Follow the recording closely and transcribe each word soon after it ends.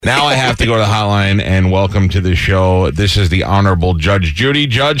Now I have to go to the hotline and welcome to the show. This is the Honorable Judge Judy.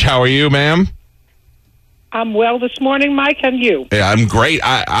 Judge, how are you, ma'am? I'm well this morning, Mike, and you? Yeah, I'm great.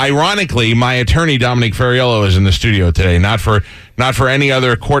 Ironically, my attorney, Dominic Ferriello, is in the studio today, not for any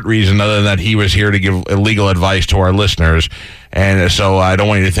other court reason other than that he was here to give legal advice to our listeners. And so I don't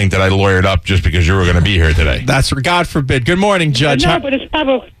want you to think that I lawyered up just because you were going to be here today. That's God forbid. Good morning, Judge. No, but it's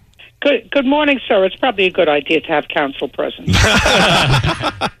probably... Good morning, sir. It's probably a good idea to have counsel present.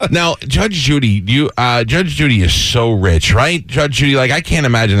 Now, Judge Judy, Judge Judy is so rich, right? Judge Judy, I can't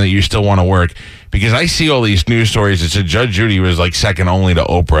imagine that you still want to work because I see all these news stories that said Judge Judy was second only to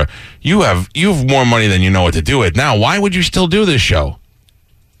Oprah. You have more money than you know what to do with. Now, why would you still do this show?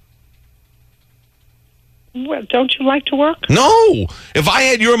 Well, don't you like to work? No. If I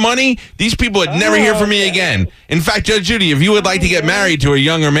had your money, these people would never hear from me again. In fact, Judge Judy, if you would like to get married to a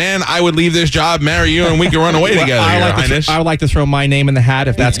younger man, I would leave this job, marry you, and we could run away together, Your Highness. I would like to throw my name in the hat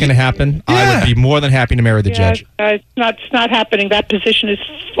if that's going to happen. Yeah. I would be more than happy to marry the judge. It's not happening. That position is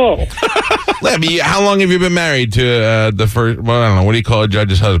full. How long have you been married to the first, well, I don't know, what do you call a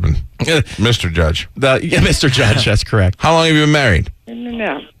judge's husband? Mr. Judge. Mr. Judge, that's correct. How long have you been married?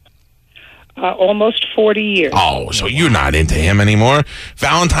 No. Almost 40 years. Oh, so you're not into him anymore.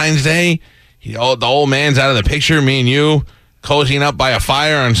 Valentine's Day, the old man's out of the picture, me and you cozying up by a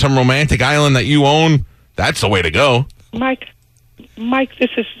fire on some romantic island that you own. That's the way to go. Mike,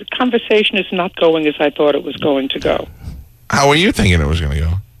 the conversation is not going as I thought it was going to go. How were you thinking it was going to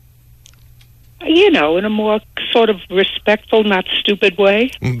go? In a more sort of respectful, not stupid way.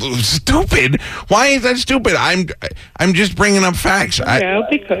 Stupid? Why is that stupid? I'm just bringing up facts.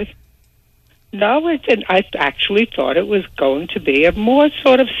 No, it didn't. I actually thought it was going to be a more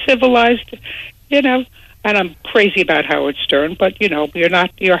sort of civilized, and I'm crazy about Howard Stern, but,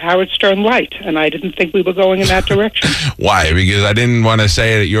 you're Howard Stern light, and I didn't think we were going in that direction. Why? Because I didn't want to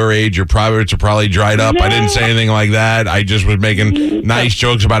say it at your age, your privates are probably dried up. No. I didn't say anything like that. I just was making nice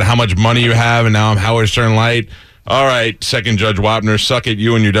jokes about how much money you have, and now I'm Howard Stern light. All right, Second Judge Wapner, suck it,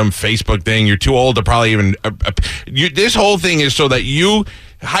 you and your dumb Facebook thing. You're too old to probably even... this whole thing is so that you...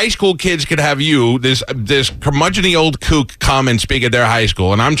 high school kids could have you, this curmudgeon-y old kook, come and speak at their high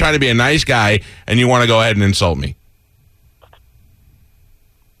school, and I'm trying to be a nice guy, and you want to go ahead and insult me.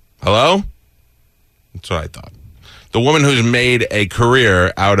 Hello? That's what I thought. The woman who's made a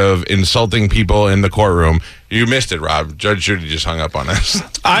career out of insulting people in the courtroom. You missed it, Rob. Judge Judy just hung up on us.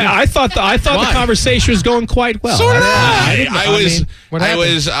 I thought the conversation was going quite well. So did I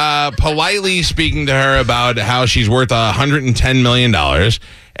was politely speaking to her about how she's worth $110 million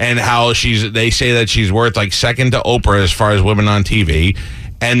and how they say that she's worth second to Oprah as far as women on TV.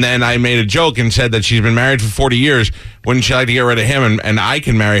 And then I made a joke and said that she's been married for 40 years. Wouldn't she like to get rid of him and I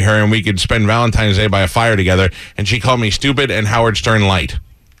can marry her and we could spend Valentine's Day by a fire together? And she called me stupid and Howard Stern light.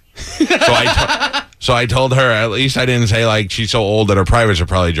 So I told her, at least I didn't say she's so old that her privates are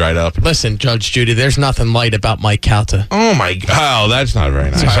probably dried up. Listen, Judge Judy, there's nothing light about Mike Calta. Oh my God, that's not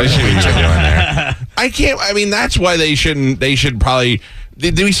very nice. I see what you're doing there. I can't. I mean, that's why they should probably.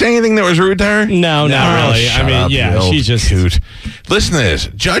 Did we say anything that was rude to her? No, not really. She's just cute. Listen to this.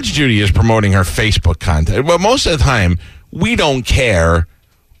 Judge Judy is promoting her Facebook content. But most of the time, we don't care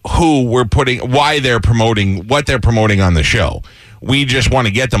why they're promoting, what they're promoting on the show. We just want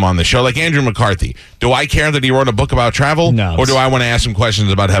to get them on the show. Like Andrew McCarthy. Do I care that he wrote a book about travel? No. Or do I want to ask him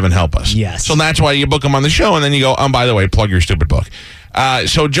questions about Heaven Help Us? Yes. So that's why you book him on the show, and then you go, by the way, plug your stupid book.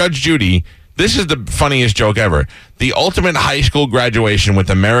 So Judge Judy, this is the funniest joke ever. The ultimate high school graduation with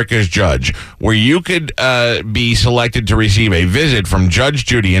America's Judge, where you could be selected to receive a visit from Judge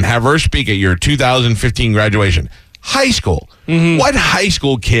Judy and have her speak at your 2015 graduation. High school. Mm-hmm. What high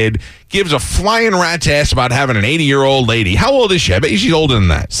school kid gives a flying rat's ass about having an 80-year-old lady? How old is she? I bet she's older than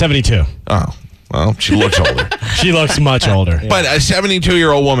that. 72. Oh, well, she looks older. She looks much older. But a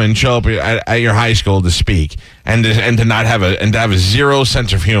 72-year-old woman show up at your high school to speak and to not have a zero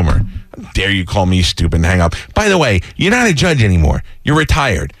sense of humor. How dare you call me stupid and hang up? By the way, you're not a judge anymore. You're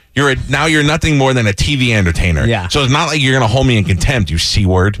retired. Now you're nothing more than a TV entertainer. Yeah. So it's not like you're going to hold me in contempt, you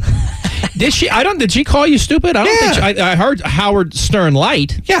C-word. Did she call you stupid? I don't think I heard Howard Stern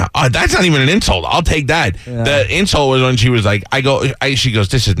light. Yeah, that's not even an insult. I'll take that. Yeah. The insult was when she was like, she goes,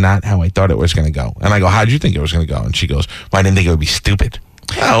 this is not how I thought it was going to go. And I go, how'd you think it was going to go? And she goes, well, I didn't think it would be stupid.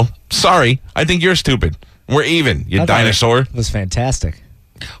 Oh, sorry. I think you're stupid. We're even, you dinosaur. It was fantastic.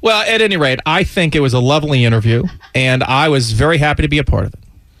 Well, at any rate, I think it was a lovely interview, and I was very happy to be a part of it.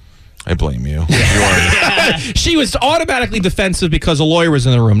 I blame you. She was automatically defensive because a lawyer was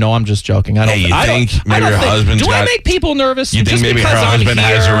in the room. No, I'm just joking. I make people nervous? You think maybe her husband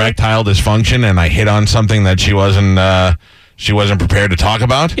has erectile dysfunction and I hit on something that she wasn't she wasn't prepared to talk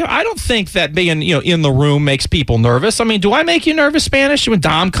about? Yeah, I don't think that being in the room makes people nervous. I mean, do I make you nervous, Spanish? When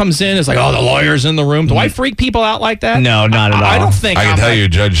Dom comes in, it's like, oh, the lawyer's in the room. Do I freak people out like that? No, not at all. I don't think I can tell you,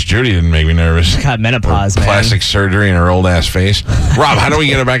 Judge Judy didn't make me nervous. Got menopause, man. Plastic surgery in her old ass face. Rob, how do we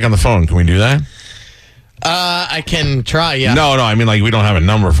get her back on the phone? Can we do that? I can try, yeah. No, I mean, like, we don't have a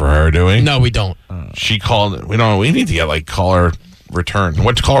number for her, do we? No, we don't. She called. We need to get, like, caller return.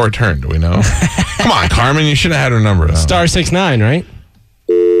 What's call return? Do we know? Come on, Carmen. You should have had her number. Though. *69, right?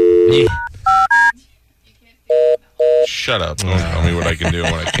 Shut up. Don't tell me what I can do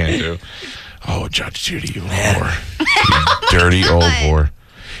and what I can't do. Oh, Judge Judy, you whore. You dirty old whore.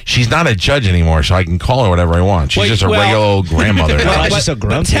 She's not a judge anymore, so I can call her whatever I want. She's just a regular old grandmother. She's so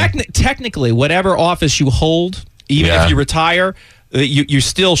grumpy. Technically, whatever office you hold, even if you retire, you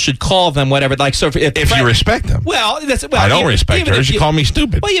still should call them whatever. Like, so if you respect them. I don't respect her. She called me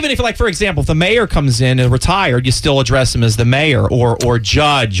stupid. Well, even if, like, for example, if the mayor comes in and retired, you still address him as the mayor or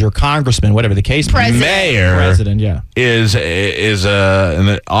judge or congressman, whatever the case. President, yeah, is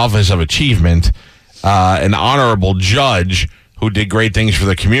an office of achievement. An honorable judge who did great things for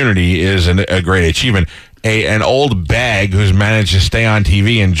the community is a great achievement. An old bag who's managed to stay on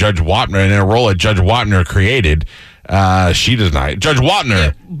TV and Judge Wapner in a role that Judge Wapner created. She does not. Judge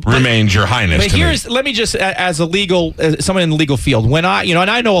Wapner remains your highness. But let me just, as someone in the legal field, when and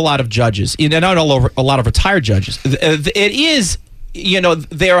I know a lot of judges, and I know a lot of retired judges. It is,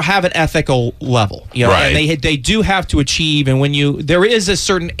 they have an ethical level, right. And they do have to achieve. And there is a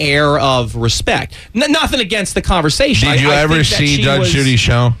certain air of respect. Nothing against the conversation. Did you ever see Judge Judy's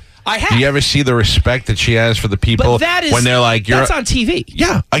show? I have. Do you ever see the respect that she has for the people when they're like, that's on TV.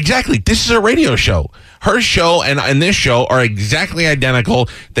 Yeah, exactly. This is a radio show. Her show and this show are exactly identical.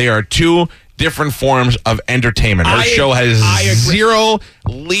 They are two different forms of entertainment. Her show has zero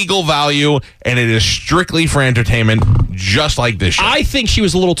legal value, and it is strictly for entertainment, just like this show. I think she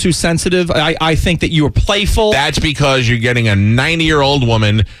was a little too sensitive. I think that you were playful. That's because you're getting a 90-year-old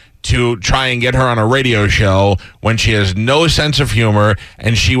woman to try and get her on a radio show when she has no sense of humor,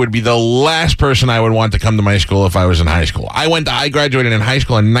 and she would be the last person I would want to come to my school if I was in high school. I graduated in high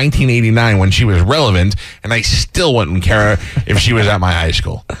school in 1989 when she was relevant, and I still wouldn't care if she was at my high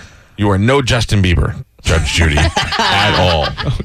school. You are no Justin Bieber, Judge Judy, at all.